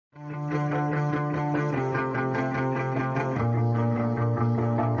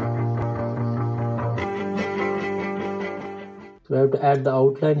So I have to add the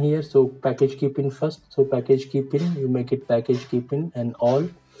outline here. So package Keepin first. So package Keepin, you make it package Keepin and all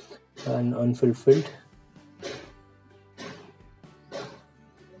and unfulfilled.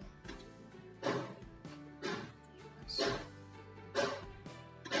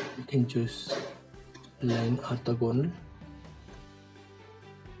 You can choose line orthogonal.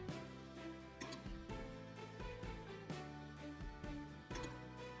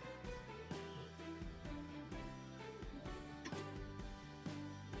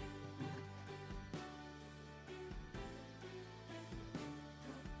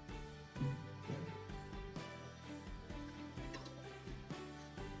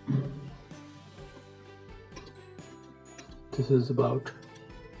 This is about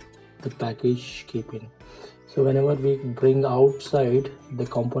the package Keepin. So whenever we bring outside the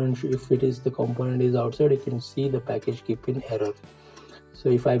component, if it is the component is outside, you can see the package Keepin error. So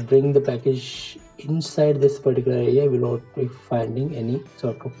if I bring the package inside this particular area, I will not be finding any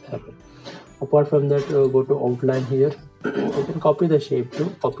sort of error. Apart from that, go to outline here. You can copy the shape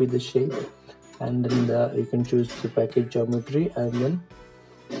too, copy the shape, and then you can choose the package geometry, and then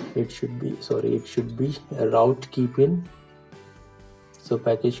it should be a route Keepin. So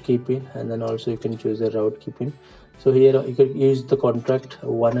package Keepin, and then also you can choose a route Keepin. So here you can use the contract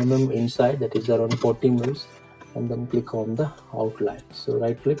 1 mm inside, that is around 40 mils, and then click on the outline. So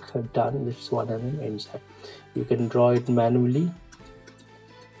right click, done. This is 1 mm inside. You can draw it manually,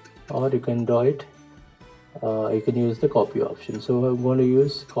 or you can draw it, you can use the copy option. So I'm going to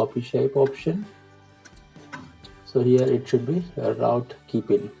use copy shape option. So here it should be a route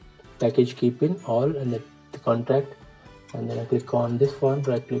Keepin, package Keepin all, and the contract, and then I click on this one,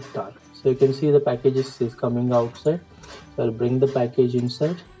 right click, done. So you can see the package is coming outside. So I'll bring the package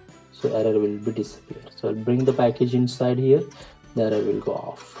inside, so error will be disappeared. So I'll bring the package inside here, the error will go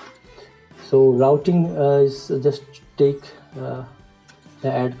off. So routing is just take the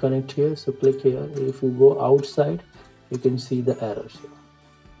add connect here. So click here. If you go outside, you can see the errors here.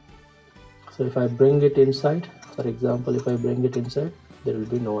 So if I bring it inside, for example, if I bring it inside, there will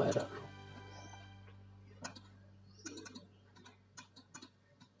be no error.